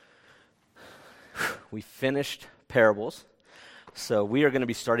we finished parables. So we are going to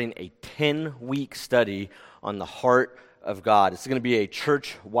be starting a 10-week study on the heart of God. It's going to be a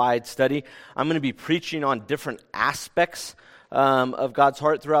church-wide study. I'm going to be preaching on different aspects of God's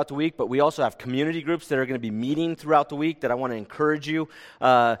heart throughout the week, but we also have community groups that are going to be meeting throughout the week that I want to encourage you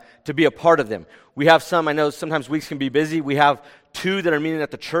to be a part of them. We have some, I know sometimes weeks can be busy. We have 2 that are meeting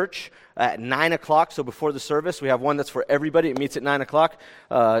at the church at 9 o'clock, so before the service. We have one that's for everybody. It meets at 9 o'clock.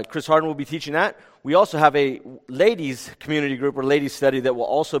 Chris Harden will be teaching that. We also have a ladies community group or ladies study that will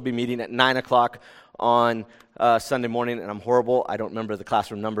also be meeting at 9 o'clock on Sunday morning, and I'm horrible. I don't remember the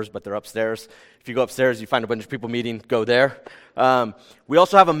classroom numbers, but they're upstairs. If you go upstairs, you find a bunch of people meeting, go there. We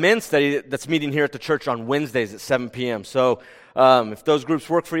also have a men's study that's meeting here at the church on Wednesdays at 7 p.m. So if those groups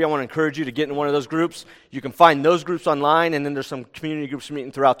work for you, I want to encourage you to get in one of those groups. You can find those groups online, and then there's some community groups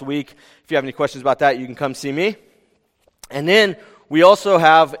meeting throughout the week. If you have any questions about that, you can come see me. And then we also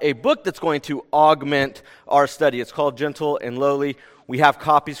have a book that's going to augment our study. It's called Gentle and Lowly. We have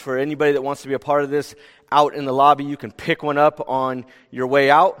copies for anybody that wants to be a part of this out in the lobby. You can pick one up on your way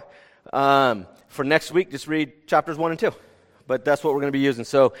out. For next week, just read chapters 1 and 2. But that's what we're going to be using.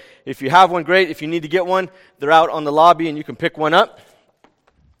 So if you have one, great. If you need to get one, they're out on the lobby and you can pick one up.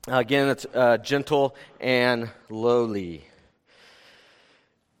 Again, it's Gentle and Lowly.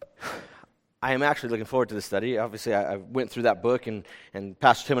 I am actually looking forward to this study. Obviously, I went through that book, and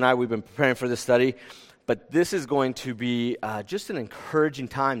Pastor Tim and I, we've been preparing for this study. But this is going to be just an encouraging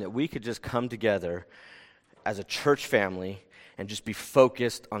time that we could just come together as a church family and just be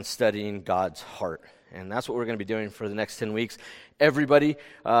focused on studying God's heart. And that's what we're going to be doing for the next 10 weeks. Everybody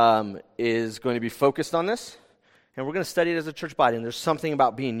is going to be focused on this, and we're going to study it as a church body. And there's something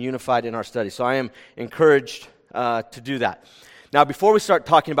about being unified in our study. So I am encouraged to do that. Now, before we start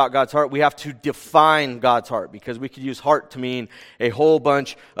talking about God's heart, we have to define God's heart, because we could use heart to mean a whole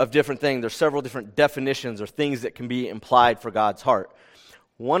bunch of different things. There's several different definitions or things that can be implied for God's heart.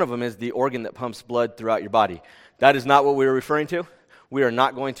 One of them is the organ that pumps blood throughout your body. That is not what we are referring to. We are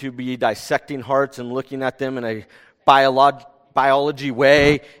not going to be dissecting hearts and looking at them in a biology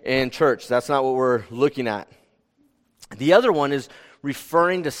way in church. That's not what we're looking at. The other one is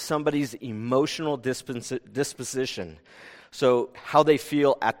referring to somebody's emotional disposition. So how they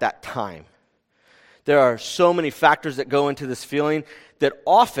feel at that time. There are so many factors that go into this feeling that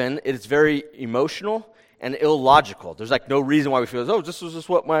often it is very emotional and illogical. There's like no reason why we feel, this is just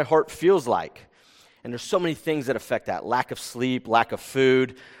what my heart feels like. And there's so many things that affect that. Lack of sleep, lack of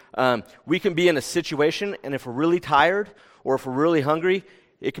food. We can be in a situation, and if we're really tired or if we're really hungry,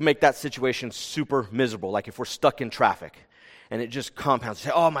 it can make that situation super miserable. Like if we're stuck in traffic and it just compounds.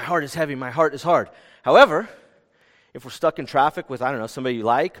 Say, my heart is heavy, my heart is hard. However, if we're stuck in traffic with, somebody you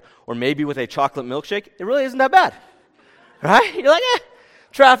like, or maybe with a chocolate milkshake, it really isn't that bad, right? You're like,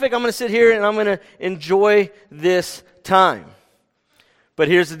 traffic, I'm going to sit here and I'm going to enjoy this time. But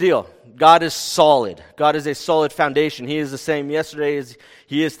here's the deal. God is solid. God is a solid foundation. He is the same yesterday as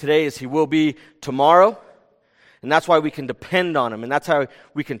He is today, as He will be tomorrow. And that's why we can depend on Him, and that's how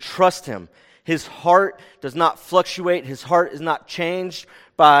we can trust Him. His heart does not fluctuate. His heart is not changed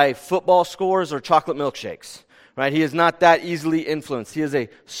by football scores or chocolate milkshakes. Right? He is not that easily influenced. He is a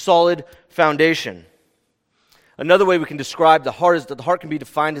solid foundation. Another way we can describe the heart is that the heart can be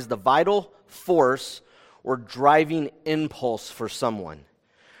defined as the vital force or driving impulse for someone.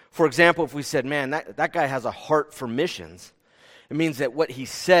 For example, if we said, man, that guy has a heart for missions, it means that what he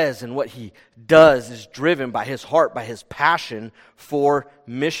says and what he does is driven by his heart, by his passion for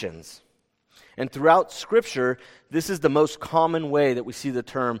missions. And throughout Scripture, this is the most common way that we see the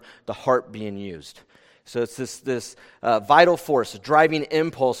term the heart being used. So it's this vital force, a driving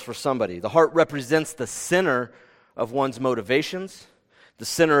impulse for somebody. The heart represents the center of one's motivations, the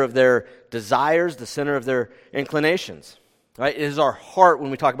center of their desires, the center of their inclinations. Right? It is our heart,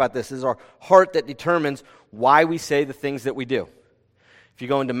 when we talk about this, it is our heart that determines why we say the things that we do. If you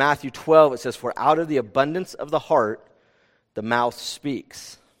go into Matthew 12, it says, "For out of the abundance of the heart, the mouth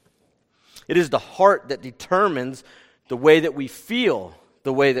speaks." It is the heart that determines the way that we feel,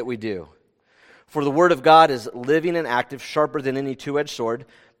 the way that we do. For the word of God is living and active, sharper than any two-edged sword,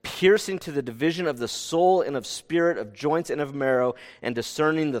 piercing to the division of the soul and of spirit, of joints and of marrow, and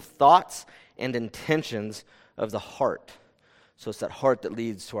discerning the thoughts and intentions of the heart. So it's that heart that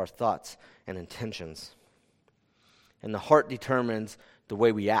leads to our thoughts and intentions. And the heart determines the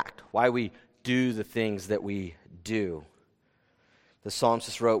way we act, why we do the things that we do. The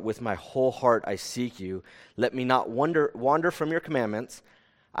psalmist wrote, "With my whole heart I seek you. Let me not wander from your commandments.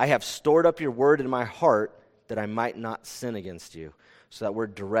 I have stored up your word in my heart that I might not sin against you." So that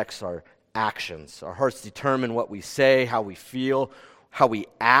word directs our actions. Our hearts determine what we say, how we feel, how we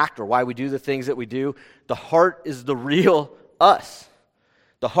act or why we do the things that we do. The heart is the real us.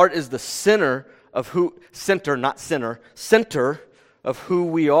 The heart is the center of center of who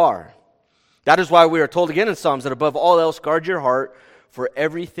we are. That is why we are told again in Psalms that above all else, guard your heart, for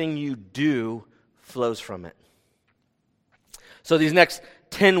everything you do flows from it. So these next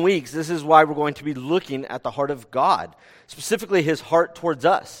 10 weeks, this is why we're going to be looking at the heart of God, specifically his heart towards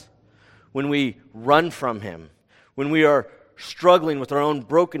us. When we run from him, when we are struggling with our own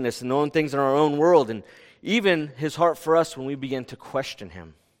brokenness and the own things in our own world, and even his heart for us when we begin to question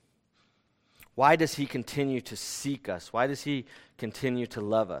him. Why does he continue to seek us? Why does he continue to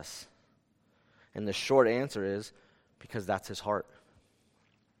love us? And the short answer is, because that's his heart.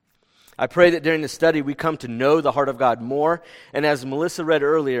 I pray that during the study we come to know the heart of God more, and as Melissa read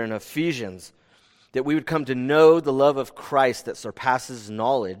earlier in Ephesians, that we would come to know the love of Christ that surpasses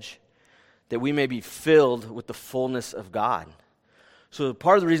knowledge, that we may be filled with the fullness of God. So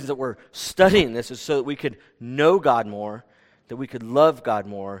part of the reasons that we're studying this is so that we could know God more, that we could love God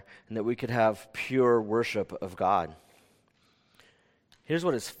more, and that we could have pure worship of God. Here's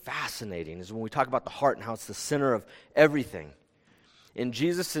what is fascinating, is when we talk about the heart and how it's the center of everything. In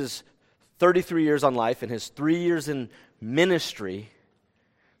Jesus' 33 years on life and his 3 years in ministry,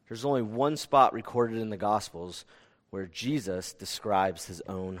 there's only one spot recorded in the Gospels where Jesus describes his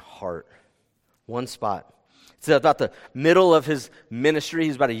own heart. One spot. It's about the middle of his ministry.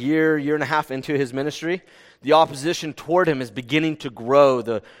 He's about a year and a half into his ministry. The opposition toward him is beginning to grow.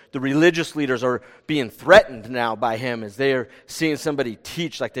 The religious leaders are being threatened now by him as they are seeing somebody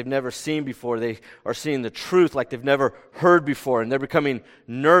teach like they've never seen before. They are seeing the truth like they've never heard before, and they're becoming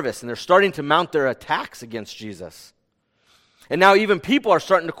nervous, and they're starting to mount their attacks against Jesus. And now even people are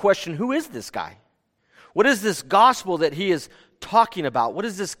starting to question, who is this guy? What is this gospel that he is talking about? What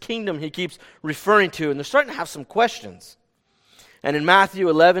is this kingdom he keeps referring to? And they're starting to have some questions. And in Matthew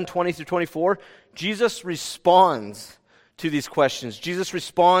 11, 20 through 24, Jesus responds to these questions. Jesus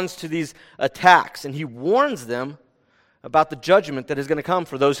responds to these attacks, and he warns them about the judgment that is going to come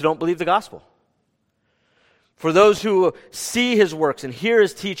for those who don't believe the gospel. For those who see his works and hear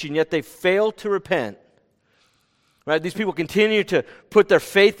his teaching, yet they fail to repent. Right? These people continue to put their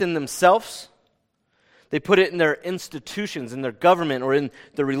faith in themselves. They put it in their institutions, in their government, or in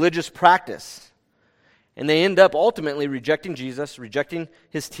the religious practice. And they end up ultimately rejecting Jesus, rejecting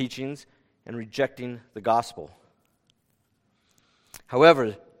his teachings, and rejecting the gospel.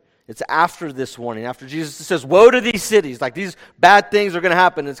 However, it's after this warning, after Jesus says, woe to these cities, like these bad things are going to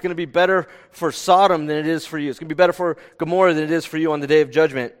happen. It's going to be better for Sodom than it is for you. It's going to be better for Gomorrah than it is for you on the day of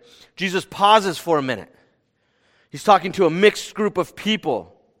judgment. Jesus pauses for a minute. He's talking to a mixed group of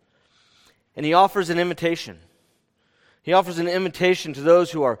people. And he offers an invitation. He offers an invitation to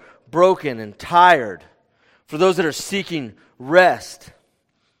those who are broken and tired, for those that are seeking rest.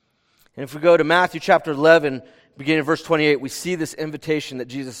 And if we go to Matthew chapter 11, beginning of verse 28, we see this invitation that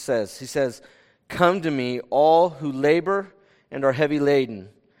Jesus says. He says, come to me, all who labor and are heavy laden,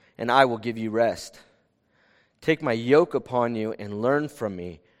 and I will give you rest. Take my yoke upon you and learn from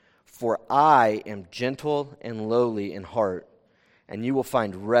me, for I am gentle and lowly in heart, and you will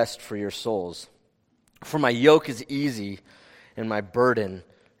find rest for your souls. For my yoke is easy, and my burden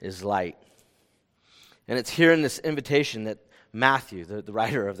is light. And it's here in this invitation that Matthew, the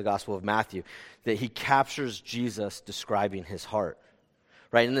writer of the Gospel of Matthew, that he captures Jesus describing his heart.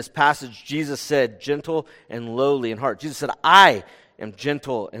 Right? In this passage, Jesus said, gentle and lowly in heart. Jesus said, I am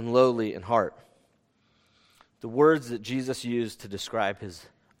gentle and lowly in heart. The words that Jesus used to describe his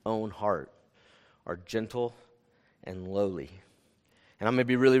own heart are gentle and lowly. And I'm going to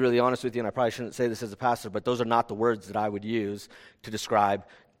be really, really honest with you, and I probably shouldn't say this as a pastor, but those are not the words that I would use to describe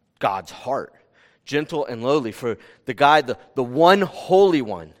God's heart. Gentle and lowly. For the guy, the one holy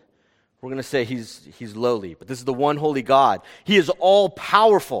one, we're going to say he's lowly, but this is the one holy God. He is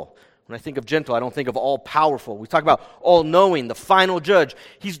all-powerful. When I think of gentle, I don't think of all-powerful. We talk about all-knowing, the final judge.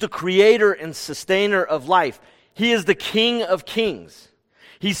 He's the creator and sustainer of life. He is the King of kings.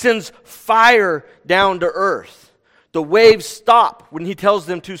 He sends fire down to earth. The waves stop when he tells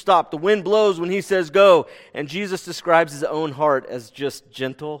them to stop. The wind blows when he says go. And Jesus describes his own heart as just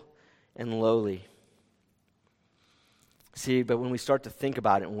gentle and lowly. See, but when we start to think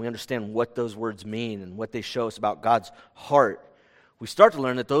about it and we understand what those words mean and what they show us about God's heart, we start to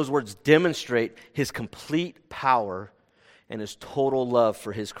learn that those words demonstrate his complete power and his total love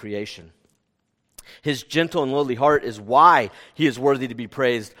for his creation. His gentle and lowly heart is why he is worthy to be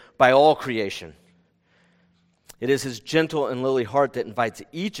praised by all creation. It is his gentle and lowly heart that invites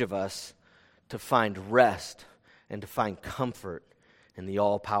each of us to find rest and to find comfort in the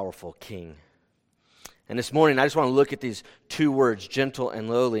all-powerful King. And this morning, I just want to look at these two words, gentle and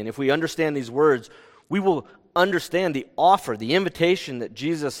lowly. And if we understand these words, we will understand the offer, the invitation that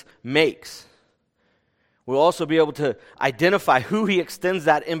Jesus makes. We'll also be able to identify who he extends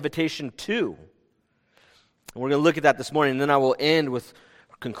that invitation to. And we're going to look at that this morning, and then I will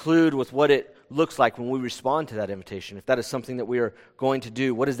conclude with what it looks like when we respond to that invitation. If that is something that we are going to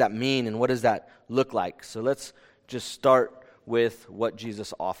do, what does that mean and what does that look like? So let's just start with what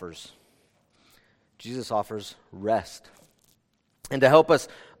Jesus offers. Jesus offers rest. And to help us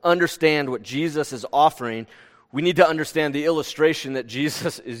understand what Jesus is offering, we need to understand the illustration that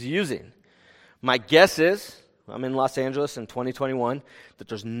Jesus is using. My guess is, I'm in Los Angeles in 2021, that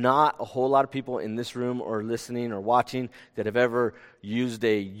there's not a whole lot of people in this room or listening or watching that have ever used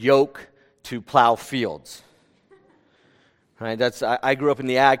a yoke to plow fields. Right? I grew up in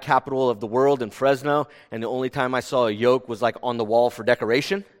the ag capital of the world in Fresno, and the only time I saw a yoke was like on the wall for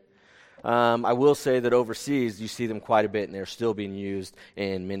decoration. I will say that overseas, you see them quite a bit, and they're still being used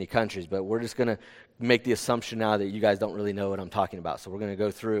in many countries. But we're just going to make the assumption now that you guys don't really know what I'm talking about. So we're going to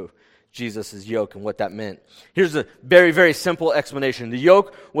go through Jesus' yoke and what that meant. Here's a very, very simple explanation. The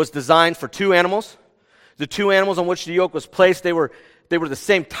yoke was designed for two animals. The two animals on which the yoke was placed, they were the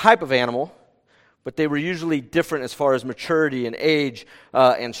same type of animal, but they were usually different as far as maturity and age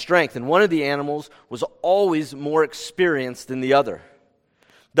and strength. And one of the animals was always more experienced than the other.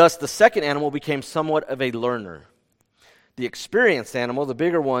 Thus, the second animal became somewhat of a learner. The experienced animal, the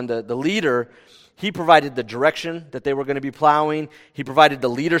bigger one, the leader, he provided the direction that they were going to be plowing. He provided the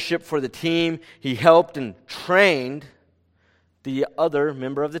leadership for the team. He helped and trained the other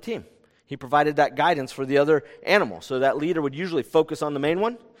member of the team. He provided that guidance for the other animal. So that leader would usually focus on the main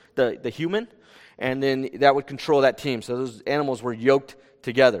one, the human, and then that would control that team. So those animals were yoked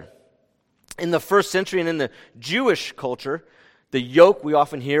together. In the first century and in the Jewish culture, the yoke we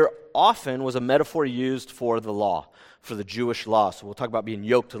often hear was a metaphor used for the law, for the Jewish law. So we'll talk about being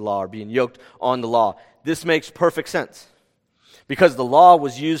yoked to the law or being yoked on the law. This makes perfect sense because the law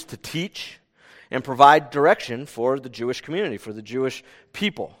was used to teach and provide direction for the Jewish community, for the Jewish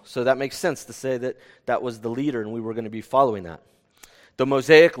people. So that makes sense to say that that was the leader and we were going to be following that. The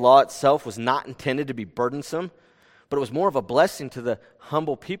Mosaic law itself was not intended to be burdensome, but it was more of a blessing to the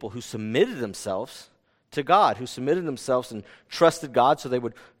humble people who submitted themselves to God, who submitted themselves and trusted God so they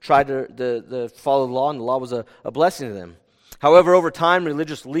would try to follow the law, and the law was a blessing to them. However, over time,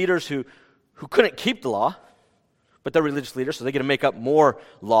 religious leaders who couldn't keep the law, but they're religious leaders, so they get to make up more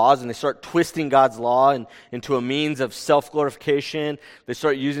laws, and they start twisting God's law into a means of self-glorification. They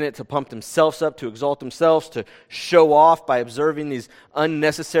start using it to pump themselves up, to exalt themselves, to show off by observing these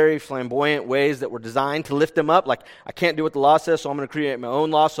unnecessary, flamboyant ways that were designed to lift them up. Like, I can't do what the law says, so I'm going to create my own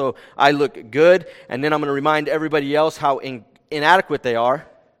law so I look good, and then I'm going to remind everybody else how inadequate they are,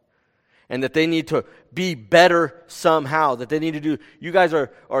 and that they need to be better somehow, that they need to do, you guys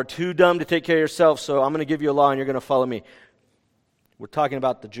are too dumb to take care of yourselves, so I'm going to give you a law and you're going to follow me. We're talking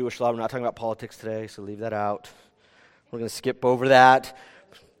about the Jewish law. We're not talking about politics today, so leave that out. We're going to skip over that.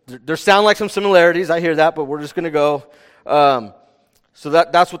 There sound like some similarities, I hear that, but we're just going to go. So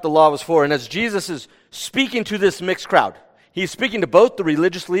that's what the law was for. And as Jesus is speaking to this mixed crowd, he's speaking to both the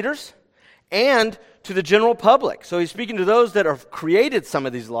religious leaders and to the general public. So he's speaking to those that have created some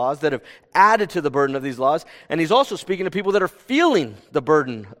of these laws, that have added to the burden of these laws, and he's also speaking to people that are feeling the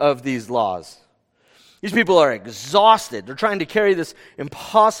burden of these laws. These people are exhausted. They're trying to carry this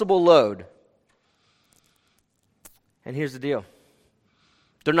impossible load. And here's the deal.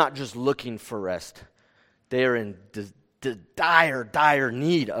 They're not just looking for rest. They are in dire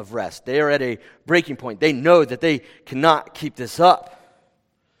need of rest. They are at a breaking point. They know that they cannot keep this up.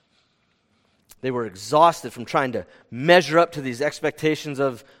 They were exhausted from trying to measure up to these expectations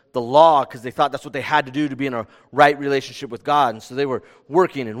of the law because they thought that's what they had to do to be in a right relationship with God. And so they were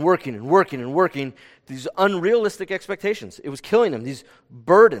working these unrealistic expectations. It was killing them, these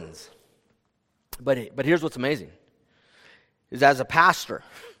burdens. But here's what's amazing, is as a pastor,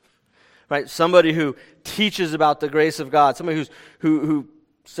 right, somebody who teaches about the grace of God, somebody who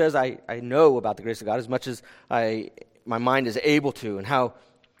says, I know about the grace of God as much as my mind is able to, and how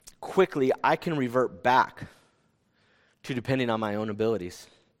quickly I can revert back to depending on my own abilities.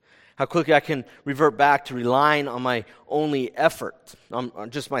 How quickly I can revert back to relying on my only effort,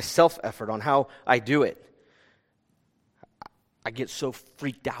 on just my self-effort, on how I do it. I get so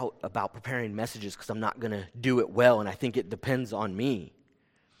freaked out about preparing messages because I'm not going to do it well, and I think it depends on me.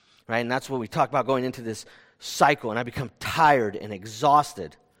 Right? And that's what we talk about going into this cycle, and I become tired and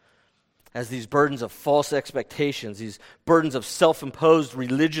exhausted as these burdens of false expectations, these burdens of self-imposed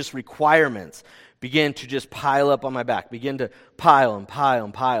religious requirements begin to just pile up on my back, begin to pile and pile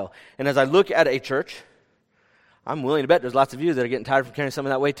and pile. And as I look at a church, I'm willing to bet there's lots of you that are getting tired from carrying some of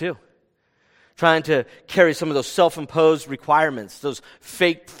that weight too. Trying to carry some of those self-imposed requirements, those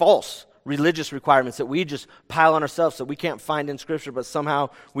fake, false religious requirements that we just pile on ourselves that we can't find in Scripture, but somehow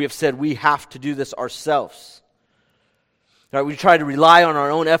we have said we have to do this ourselves. Right, we try to rely on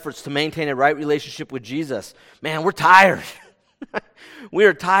our own efforts to maintain a right relationship with Jesus. Man, we're tired. We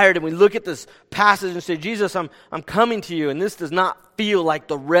are tired, and we look at this passage and say, Jesus, I'm coming to you, and this does not feel like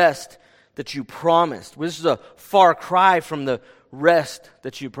the rest that you promised. This is a far cry from the rest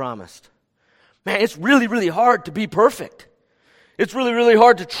that you promised. Man, it's really, really hard to be perfect. It's really, really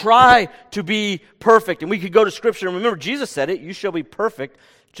hard to try to be perfect. And we could go to Scripture, and remember, Jesus said it, you shall be perfect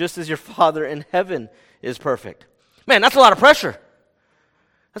just as your Father in heaven is perfect. Man, that's a lot of pressure.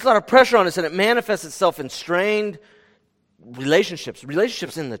 That's a lot of pressure on us, and it manifests itself in strained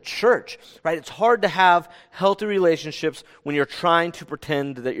relationships in the church, right? It's hard to have healthy relationships when you're trying to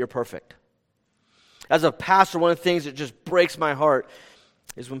pretend that you're perfect. As a pastor, one of the things that just breaks my heart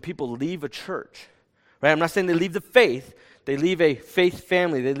is when people leave a church, right? I'm not saying they leave the faith. They leave a faith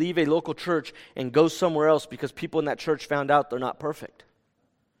family. They leave a local church and go somewhere else because people in that church found out they're not perfect.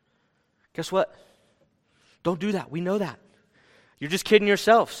 Guess what? Don't do that. We know that. You're just kidding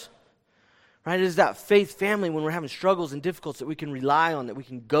yourselves. Right? It is that faith family when we're having struggles and difficulties that we can rely on, that we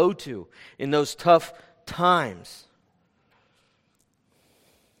can go to in those tough times.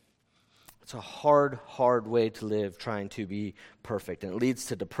 It's a hard, hard way to live, trying to be perfect. And it leads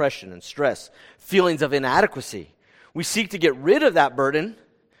to depression and stress, feelings of inadequacy. We seek to get rid of that burden,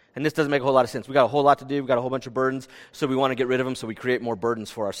 and this doesn't make a whole lot of sense. We got a whole lot to do. We got a whole bunch of burdens, so we want to get rid of them, so we create more burdens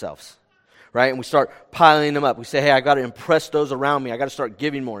for ourselves. Right? And we start piling them up. We say, hey, I got to impress those around me. I got to start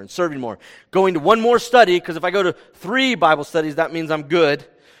giving more and serving more. Going to one more study, because if I go to 3 Bible studies, that means I'm good.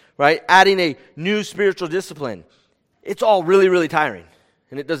 Right? Adding a new spiritual discipline. It's all really, really tiring.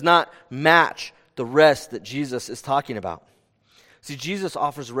 And it does not match the rest that Jesus is talking about. See, Jesus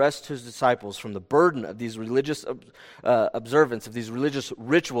offers rest to his disciples from the burden of these religious observance, of these religious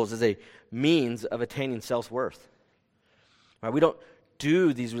rituals as a means of attaining self-worth. Right? We don't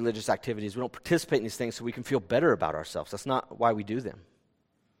do these religious activities. We don't participate in these things so we can feel better about ourselves. That's not why we do them.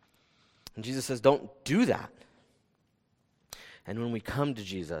 And Jesus says, don't do that. And when we come to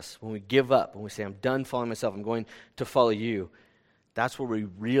Jesus, when we give up, when we say, I'm done following myself, I'm going to follow you, that's where we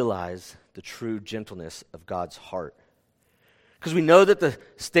realize the true gentleness of God's heart. Because we know that the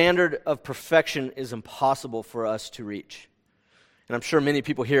standard of perfection is impossible for us to reach. And I'm sure many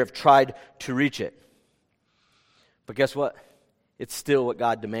people here have tried to reach it. But guess what? It's still what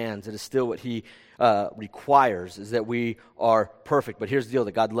God demands. It is still what he requires, is that we are perfect. But here's the deal,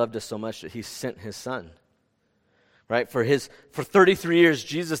 that God loved us so much that he sent his son. Right? For 33 years,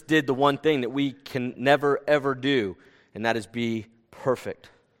 Jesus did the one thing that we can never, ever do, and that is be perfect.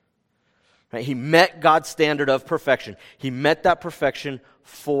 Right? He met God's standard of perfection. He met that perfection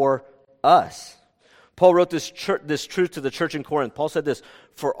for us. Paul wrote this truth to the church in Corinth. Paul said this,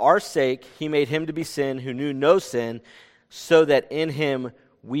 for our sake, he made him to be sin who knew no sin, so that in him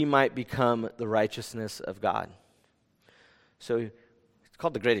we might become the righteousness of God. So it's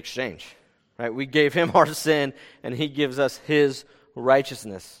called the Great Exchange. Right? We gave him our sin, and he gives us his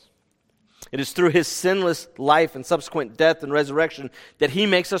righteousness. It is through his sinless life and subsequent death and resurrection that he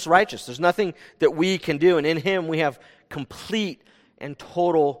makes us righteous. There's nothing that we can do, and in him we have complete and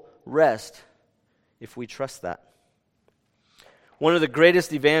total rest if we trust that. One of the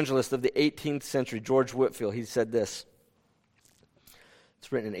greatest evangelists of the 18th century, George Whitefield, he said this.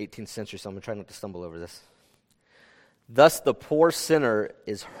 It's written in the 18th century, so I'm going to try not to stumble over this. Thus the poor sinner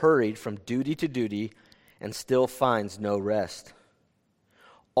is hurried from duty to duty and still finds no rest.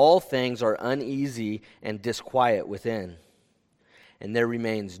 All things are uneasy and disquiet within, and there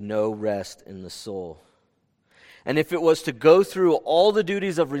remains no rest in the soul. And if it was to go through all the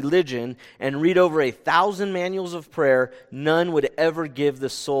duties of religion and read over 1,000 manuals of prayer, none would ever give the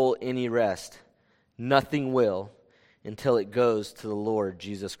soul any rest. Nothing will, until it goes to the Lord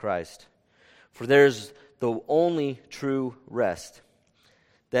Jesus Christ. For there's the only true rest,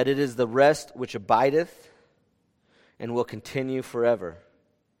 that it is the rest which abideth and will continue forever.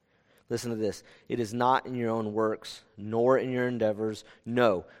 Listen to this. It is not in your own works, nor in your endeavors.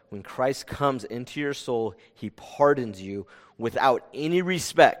 No, when Christ comes into your soul, he pardons you without any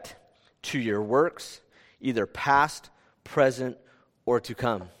respect to your works, either past, present, or to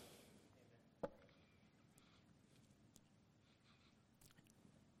come.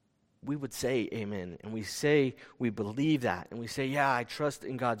 We would say amen, and we say we believe that, and we say, yeah, I trust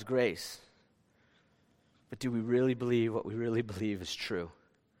in God's grace. But do we really believe what we really believe is true?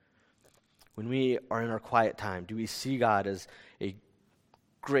 When we are in our quiet time, do we see God as a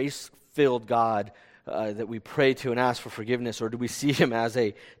grace-filled God that we pray to and ask for forgiveness, or do we see him as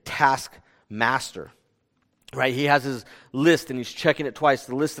a task master? Right? He has his list and he's checking it twice,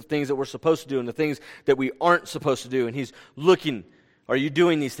 the list of things that we're supposed to do and the things that we aren't supposed to do. And he's looking, are you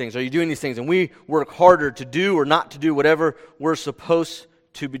doing these things? Are you doing these things? And we work harder to do or not to do whatever we're supposed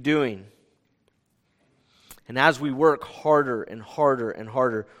to be doing. And as we work harder and harder and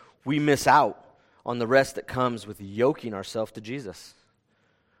harder, we miss out on the rest that comes with yoking ourselves to Jesus.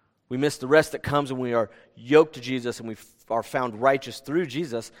 We miss the rest that comes when we are yoked to Jesus and we are found righteous through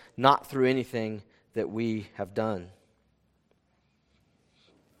Jesus, not through anything that we have done.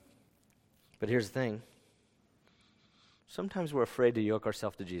 But here's the thing. Sometimes we're afraid to yoke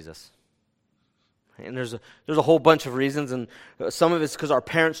ourselves to Jesus. And there's a whole bunch of reasons, and some of it's because our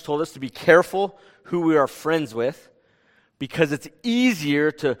parents told us to be careful who we are friends with, because it's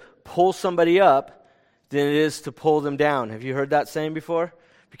easier to pull somebody up than it is to pull them down. Have you heard that saying before?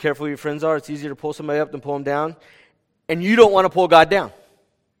 Be careful who your friends are. It's easier to pull somebody up than pull them down. And you don't want to pull God down.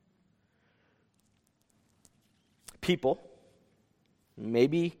 People,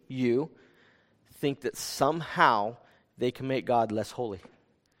 maybe you, think that somehow they can make God less holy.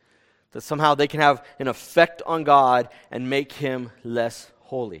 That somehow they can have an effect on God and make him less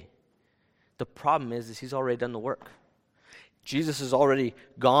holy. The problem is he's already done the work. Jesus has already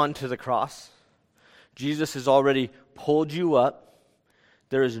gone to the cross. Jesus has already pulled you up.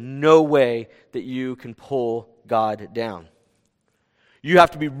 There is no way that you can pull God down. You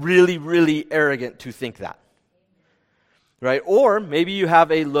have to be really, really arrogant to think that. Right? Or maybe you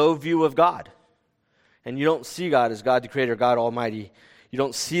have a low view of God. And you don't see God as God the Creator, God Almighty. You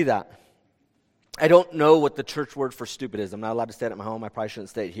don't see that. I don't know what the church word for stupid is. I'm not allowed to say it at my home. I probably shouldn't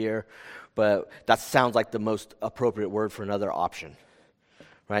say it here. But that sounds like the most appropriate word for another option.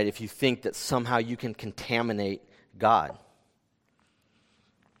 Right? If you think that somehow you can contaminate God.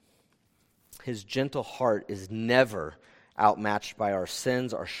 His gentle heart is never outmatched by our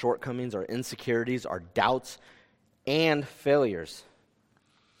sins, our shortcomings, our insecurities, our doubts, and failures.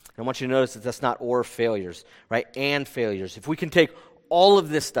 I want you to notice that that's not or failures, right? And failures. If we can take all of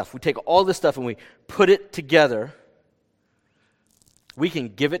this stuff, we take all this stuff and we put it together, we can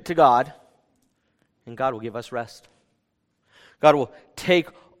give it to God, and God will give us rest. God will take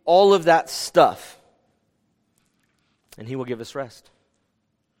all of that stuff, and he will give us rest.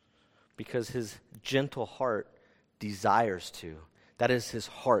 Because his gentle heart desires to. That is his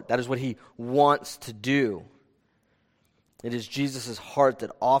heart. That is what he wants to do. It is Jesus' heart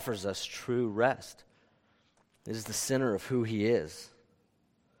that offers us true rest. It is the center of who he is.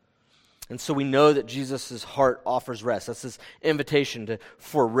 And so we know that Jesus' heart offers rest. That's his invitation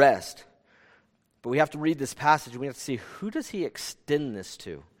for rest. But we have to read this passage and we have to see, who does he extend this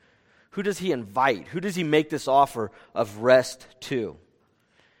to? Who does he invite? Who does he make this offer of rest to?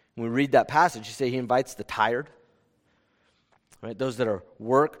 When we read that passage, you say he invites the tired, right? Those that are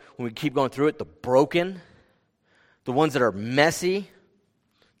work. When we keep going through it, the broken, the ones that are messy.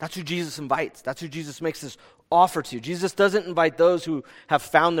 That's who Jesus invites. That's who Jesus makes this offer to. Jesus doesn't invite those who have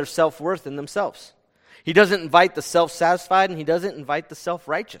found their self-worth in themselves. He doesn't invite the self-satisfied, and he doesn't invite the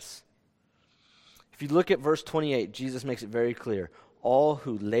self-righteous. If you look at verse 28, Jesus makes it very clear. All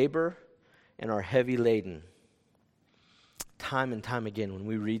who labor and are heavy laden. Time and time again, when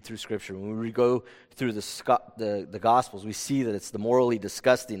we read through Scripture, when we go through the Gospels, we see that it's the morally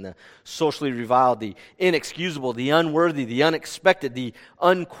disgusting, the socially reviled, the inexcusable, the unworthy, the unexpected, the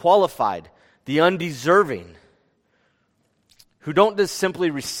unqualified, the undeserving, who don't just simply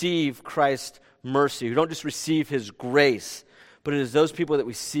receive Christ's mercy, who don't just receive his grace, but it is those people that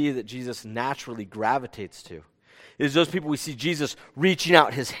we see that Jesus naturally gravitates to. It is those people we see Jesus reaching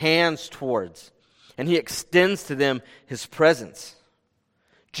out his hands towards. And he extends to them his presence.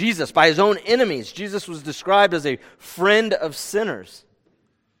 Jesus, by his own enemies, Jesus was described as a friend of sinners.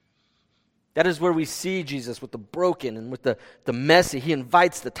 That is where we see Jesus with the broken and with the messy. He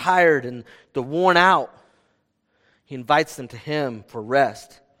invites the tired and the worn out. He invites them to him for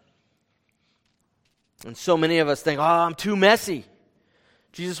rest. And so many of us think, I'm too messy.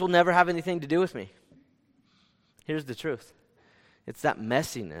 Jesus will never have anything to do with me. Here's the truth. It's that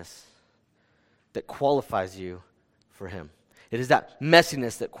messiness that qualifies you for him. It is that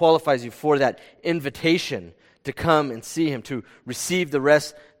messiness that qualifies you for that invitation to come and see him, to receive the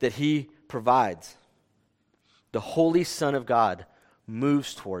rest that he provides. The Holy Son of God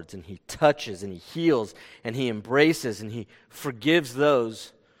moves towards, and he touches, and he heals, and he embraces, and he forgives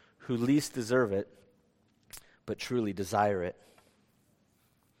those who least deserve it, but truly desire it.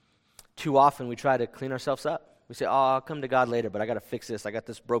 Too often we try to clean ourselves up. We say, I'll come to God later, but I got to fix this. I got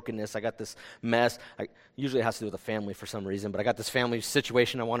this brokenness. I got this mess. Usually it has to do with a family for some reason, but I got this family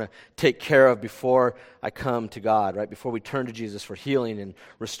situation I want to take care of before I come to God, right? Before we turn to Jesus for healing and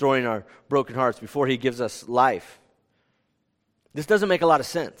restoring our broken hearts, before he gives us life. This doesn't make a lot of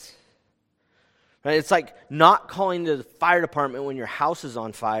sense. Right? It's like not calling the fire department when your house is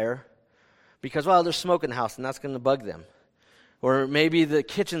on fire because, well, there's smoke in the house and that's going to bug them. Or maybe the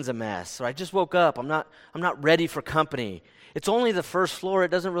kitchen's a mess. Or I just woke up. I'm not ready for company. It's only the first floor.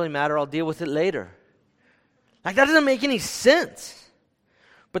 It doesn't really matter. I'll deal with it later. Like, that doesn't make any sense.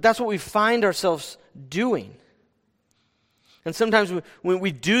 But that's what we find ourselves doing. And sometimes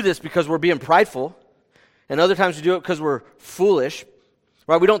we do this because we're being prideful. And other times we do it because we're foolish.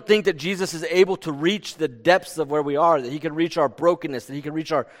 Right? We don't think that Jesus is able to reach the depths of where we are, that he can reach our brokenness, that he can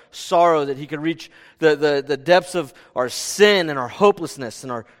reach our sorrow, that he can reach the depths of our sin and our hopelessness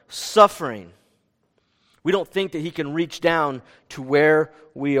and our suffering. We don't think that he can reach down to where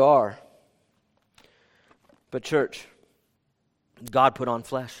we are. But church, God put on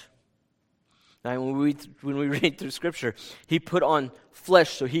flesh. Now, when we read through Scripture, he put on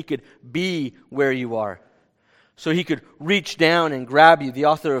flesh so he could be where you are. So he could reach down and grab you. The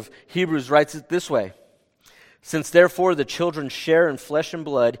author of Hebrews writes it this way. Since therefore the children share in flesh and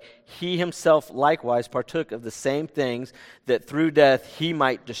blood, he himself likewise partook of the same things, that through death he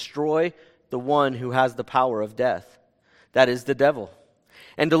might destroy the one who has the power of death, that is the devil,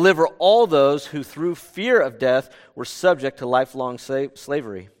 and deliver all those who through fear of death were subject to lifelong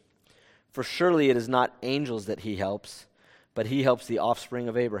slavery. For surely it is not angels that he helps, but he helps the offspring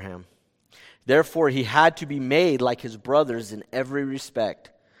of Abraham. Therefore he had to be made like his brothers in every respect,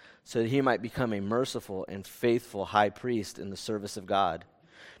 so that he might become a merciful and faithful high priest in the service of God,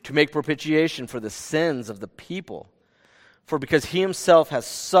 to make propitiation for the sins of the people. For because he himself has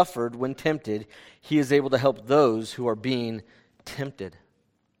suffered when tempted, he is able to help those who are being tempted.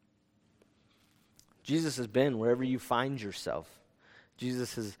 Jesus has been wherever you find yourself.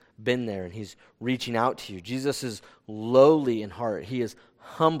 Jesus has been there, and he's reaching out to you. Jesus is lowly in heart. He is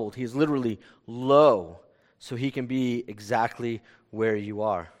humbled. He is literally low, so he can be exactly where you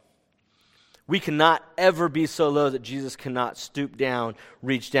are. We cannot ever be so low that Jesus cannot stoop down,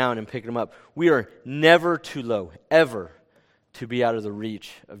 reach down, and pick him up. We are never too low, ever, to be out of the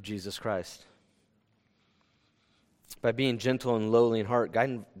reach of Jesus Christ. By being gentle and lowly in heart,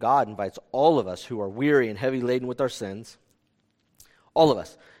 God invites all of us who are weary and heavy laden with our sins, all of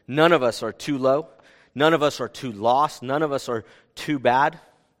us. None of us are too low. None of us are too lost. None of us are too bad.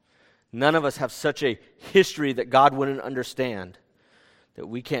 None of us have such a history that God wouldn't understand, that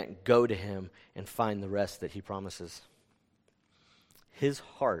we can't go to him and find the rest that he promises. His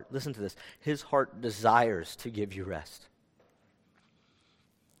heart, listen to this, his heart desires to give you rest,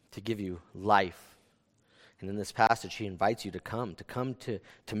 to give you life. And in this passage, he invites you to come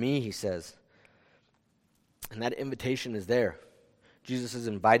to me, he says. And that invitation is there. Jesus has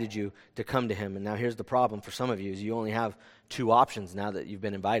invited you to come to him. And now here's the problem for some of you, is you only have two options now that you've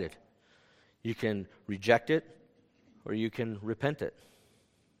been invited. You can reject it, or you can repent it.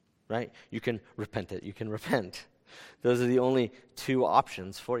 Right? You can repent it. You can repent. Those are the only two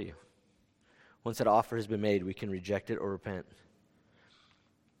options for you. Once that offer has been made, we can reject it or repent.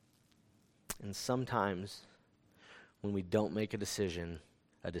 And sometimes, when we don't make a decision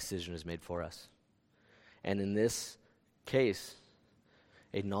is made for us. And in this case,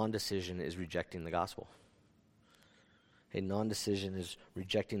 a non-decision is rejecting the gospel. A non-decision is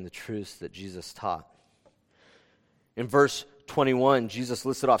rejecting the truths that Jesus taught. In verse 21, Jesus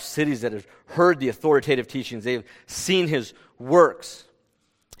listed off cities that have heard the authoritative teachings. They've seen his works,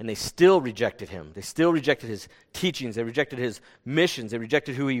 and they still rejected him. They still rejected his teachings. They rejected his missions. They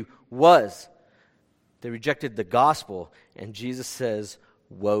rejected who he was. They rejected the gospel, and Jesus says,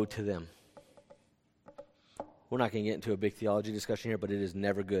 woe to them. We're not going to get into a big theology discussion here, but it is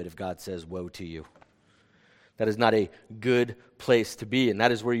never good if God says, woe to you. That is not a good place to be, and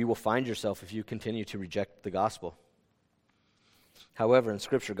that is where you will find yourself if you continue to reject the gospel. However, in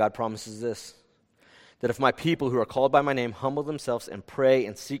Scripture, God promises this, that if my people who are called by my name humble themselves and pray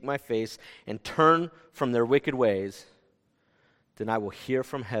and seek my face and turn from their wicked ways, then I will hear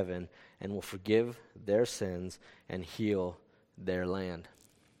from heaven and will forgive their sins and heal their land.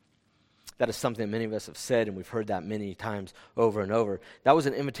 That is something that many of us have said, and we've heard that many times over and over. That was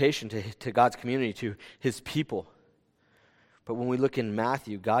an invitation to God's community, to his people. But when we look in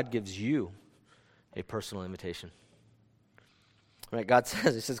Matthew, God gives you a personal invitation. Right? God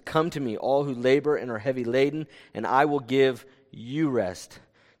says, he says, come to me, all who labor and are heavy laden, and I will give you rest.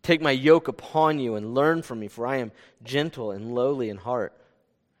 Take my yoke upon you and learn from me, for I am gentle and lowly in heart.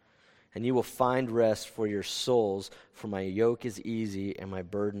 and you will find rest for your souls, for my yoke is easy and my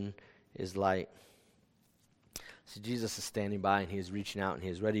burden is light. So Jesus is standing by, and he is reaching out, and he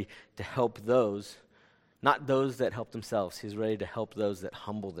is ready to help those, not those that help themselves. He's ready to help those that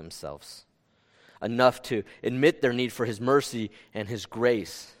humble themselves enough to admit their need for his mercy and his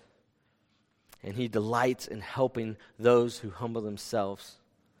grace. And he delights in helping those who humble themselves,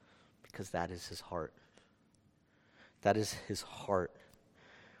 because that is his heart. That is his heart.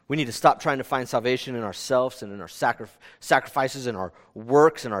 We need to stop trying to find salvation in ourselves and in our sacrifices and our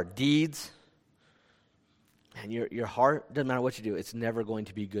works and our deeds. And your heart, doesn't matter what you do, it's never going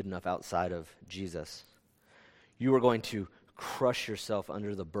to be good enough outside of Jesus. You are going to crush yourself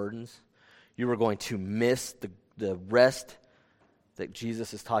under the burdens. You are going to miss the rest that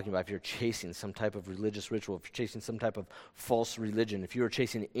Jesus is talking about if you're chasing some type of religious ritual, if you're chasing some type of false religion, if you are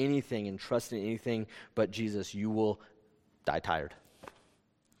chasing anything and trusting anything but Jesus, you will die tired.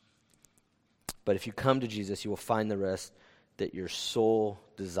 But if you come to Jesus, you will find the rest that your soul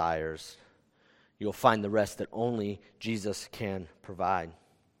desires. You'll find the rest that only Jesus can provide.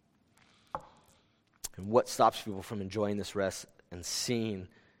 And what stops people from enjoying this rest and seeing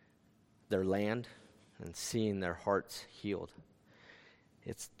their land and seeing their hearts healed?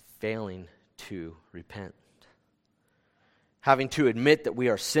 It's failing to repent. Having to admit that we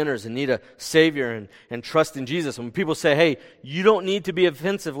are sinners and need a Savior and trust in Jesus. When people say, hey, you don't need to be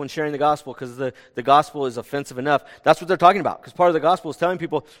offensive when sharing the gospel because the gospel is offensive enough, that's what they're talking about. Because part of the gospel is telling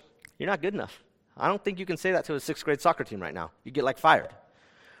people, you're not good enough. I don't think you can say that to a 6th grade soccer team right now. You get fired.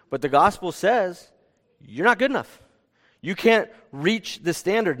 But the gospel says, you're not good enough. You can't reach the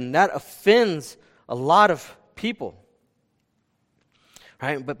standard, and that offends a lot of people.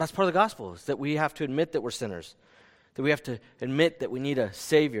 Right? But that's part of the gospel, is that we have to admit that we're sinners. That we have to admit that we need a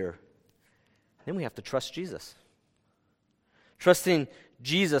Savior. Then we have to trust Jesus. Trusting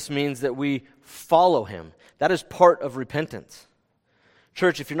Jesus means that we follow him. That is part of repentance.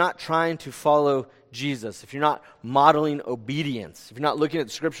 Church, if you're not trying to follow Jesus, if you're not modeling obedience, if you're not looking at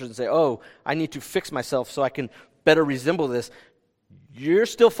the scriptures and say, oh, I need to fix myself so I can better resemble this, you're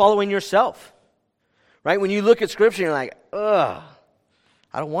still following yourself. Right? When you look at scripture, you're like, ugh,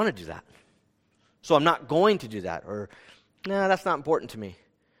 I don't want to do that. So I'm not going to do that. Or, nah, that's not important to me.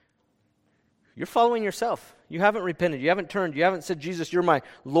 You're following yourself. You haven't repented. You haven't turned. You haven't said, Jesus, you're my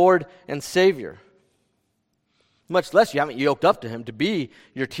Lord and Savior. Much less you haven't yoked up to him to be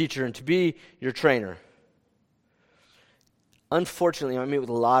your teacher and to be your trainer. Unfortunately, I meet with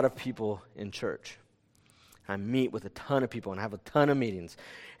a lot of people in church. I meet with a ton of people and have a ton of meetings.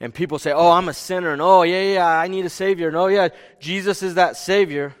 And people say, oh, I'm a sinner. And oh, yeah, I need a Savior. And oh, yeah, Jesus is that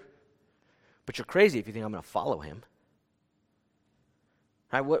Savior. But you're crazy if you think I'm going to follow him.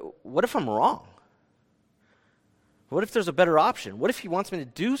 Right? What if I'm wrong? What if there's a better option? What if he wants me to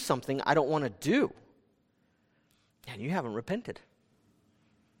do something I don't want to do? And you haven't repented.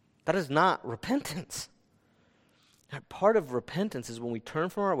 That is not repentance. Part of repentance is when we turn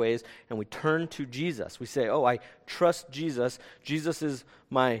from our ways and we turn to Jesus. We say, oh, I trust Jesus. Jesus is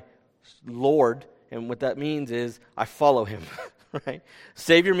my Lord. And what that means is I follow him. Right?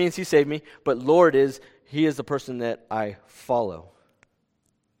 Savior means he saved me, but Lord is, he is the person that I follow.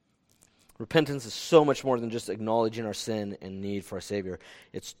 Repentance is so much more than just acknowledging our sin and need for a Savior.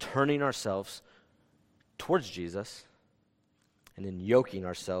 It's turning ourselves towards Jesus and then yoking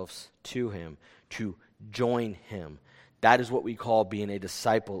ourselves to him, to join him. That is what we call being a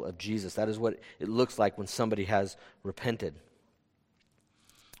disciple of Jesus. That is what it looks like when somebody has repented.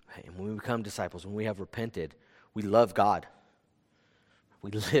 And when we become disciples, when we have repented, we love God. We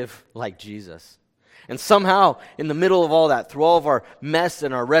live like Jesus. And somehow, in the middle of all that, through all of our mess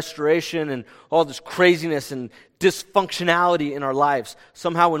and our restoration and all this craziness and dysfunctionality in our lives,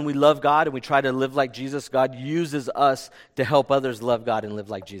 somehow when we love God and we try to live like Jesus, God uses us to help others love God and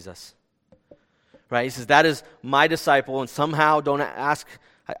live like Jesus. Right? He says, that is my disciple, and somehow, don't ask,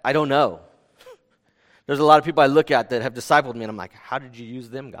 I don't know. There's a lot of people I look at that have discipled me, and I'm like, how did you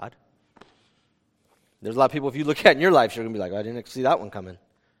use them, God? There's a lot of people, if you look at in your life, you're going to be like, I didn't see that one coming.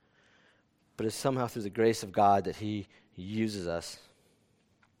 But it's somehow through the grace of God that he uses us.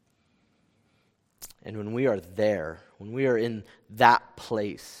 And when we are there, when we are in that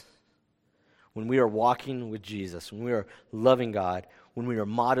place, when we are walking with Jesus, when we are loving God, when we are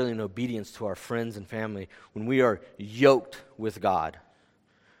modeling obedience to our friends and family, when we are yoked with God,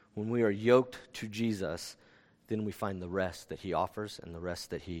 when we are yoked to Jesus, then we find the rest that he offers and the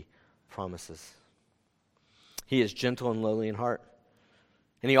rest that he promises. He is gentle and lowly in heart.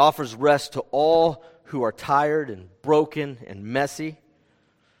 And he offers rest to all who are tired and broken and messy.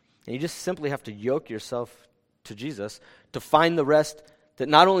 And you just simply have to yoke yourself to Jesus to find the rest that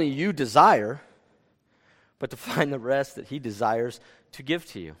not only you desire, but to find the rest that he desires to give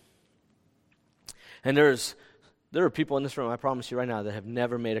to you. And there are people in this room, I promise you right now, that have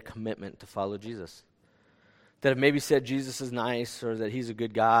never made a commitment to follow Jesus. That have maybe said Jesus is nice, or that he's a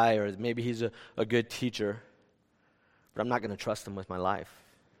good guy, or maybe he's a good teacher, but I'm not going to trust him with my life.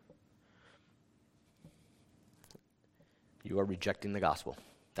 You are rejecting the gospel.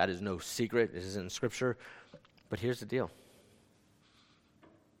 That is no secret. It is in Scripture. But here's the deal.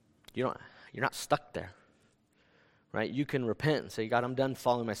 You're not stuck there. Right? You can repent and say, God, I'm done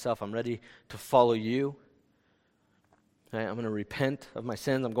following myself. I'm ready to follow you. Right? I'm going to repent of my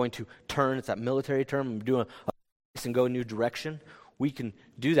sins. I'm going to turn. It's that military term. I'm doing a and go a new direction. We can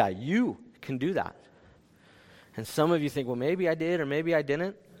do that. You can do that. And some of you think, well, maybe I did or maybe I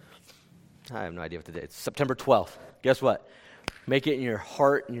didn't. I have no idea what the date is. It's September 12th. Guess what? Make it in your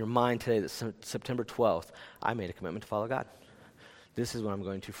heart and your mind today that September 12th, I made a commitment to follow God. This is when I'm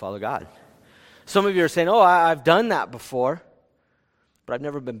going to follow God. Some of you are saying, oh, I've done that before, but I've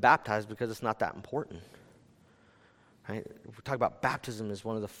never been baptized because it's not that important. Right? We talk about baptism as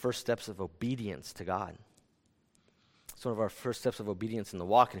one of the first steps of obedience to God. It's one of our first steps of obedience in the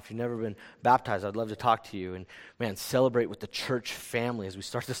walk. And if you've never been baptized, I'd love to talk to you and, man, celebrate with the church family as we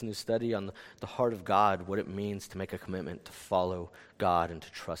start this new study on the heart of God, what it means to make a commitment to follow God and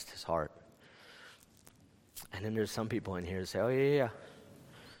to trust his heart. And then there's some people in here that say, oh, yeah,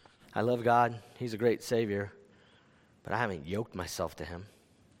 I love God. He's a great Savior, but I haven't yoked myself to him.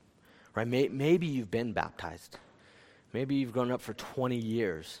 Right? Maybe you've been baptized. Maybe you've grown up for 20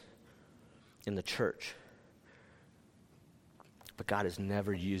 years in the church. But God has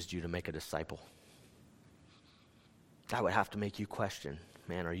never used you to make a disciple. That would have to make you question,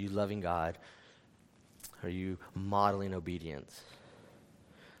 man, are you loving God? Are you modeling obedience?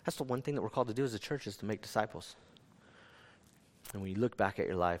 That's the one thing that we're called to do as a church, is to make disciples. And when you look back at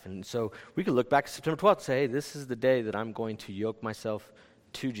your life, and so we could look back to September 12th and say, hey, this is the day that I'm going to yoke myself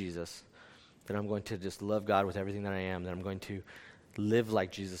to Jesus, that I'm going to just love God with everything that I am, that I'm going to live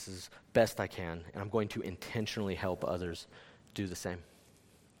like Jesus as best I can, and I'm going to intentionally help others do the same.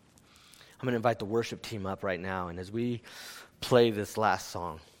 I'm going to invite the worship team up right now, and as we play this last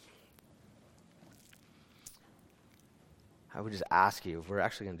song, I would just ask you, we're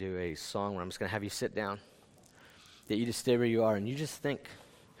actually going to do a song where I'm just going to have you sit down, that you just stay where you are, and you just think.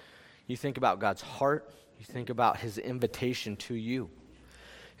 You think about God's heart. You think about his invitation to you,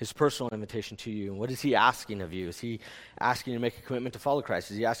 his personal invitation to you. And what is he asking of you? Is he asking you to make a commitment to follow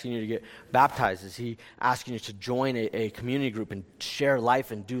Christ? Is he asking you to get baptized? Is he asking you to join a community group and share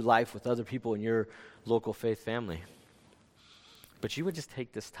life and do life with other people in your local faith family? But you would just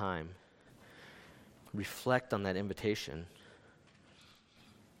take this time, reflect on that invitation,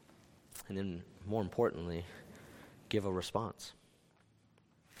 and then, more importantly, give a response.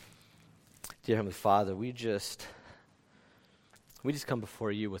 Dear Heavenly Father, we just come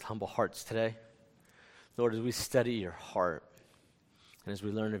before you with humble hearts today. Lord, as we study your heart, and as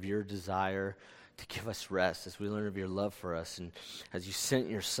we learn of your desire to give us rest, as we learn of your love for us, and as you sent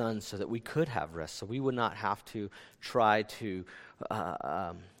your Son so that we could have rest, so we would not have to try to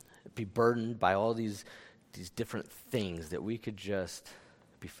be burdened by all these different things, that we could just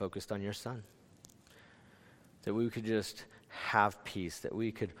be focused on your Son, that we could just have peace, that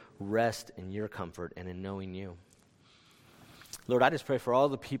we could rest in your comfort and in knowing you. Lord, I just pray for all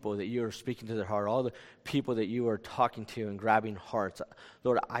the people that you are speaking to their heart, all the people that you are talking to and grabbing hearts.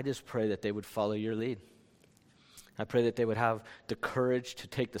 Lord, I just pray that they would follow your lead. I pray that they would have the courage to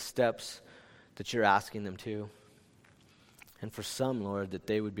take the steps that you're asking them to. And for some, Lord, that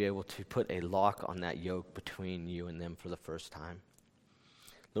they would be able to put a lock on that yoke between you and them for the first time.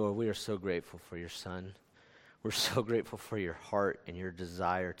 Lord, we are so grateful for your Son. We're so grateful for your heart and your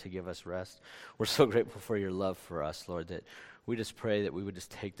desire to give us rest. We're so grateful for your love for us, Lord, that we just pray that we would just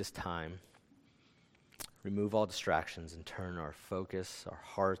take this time, remove all distractions, and turn our focus, our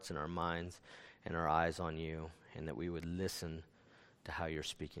hearts and our minds and our eyes on you, and that we would listen to how you're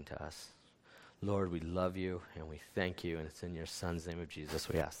speaking to us. Lord, we love you and we thank you, and it's in your Son's name of Jesus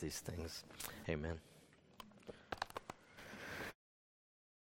we ask these things. Amen.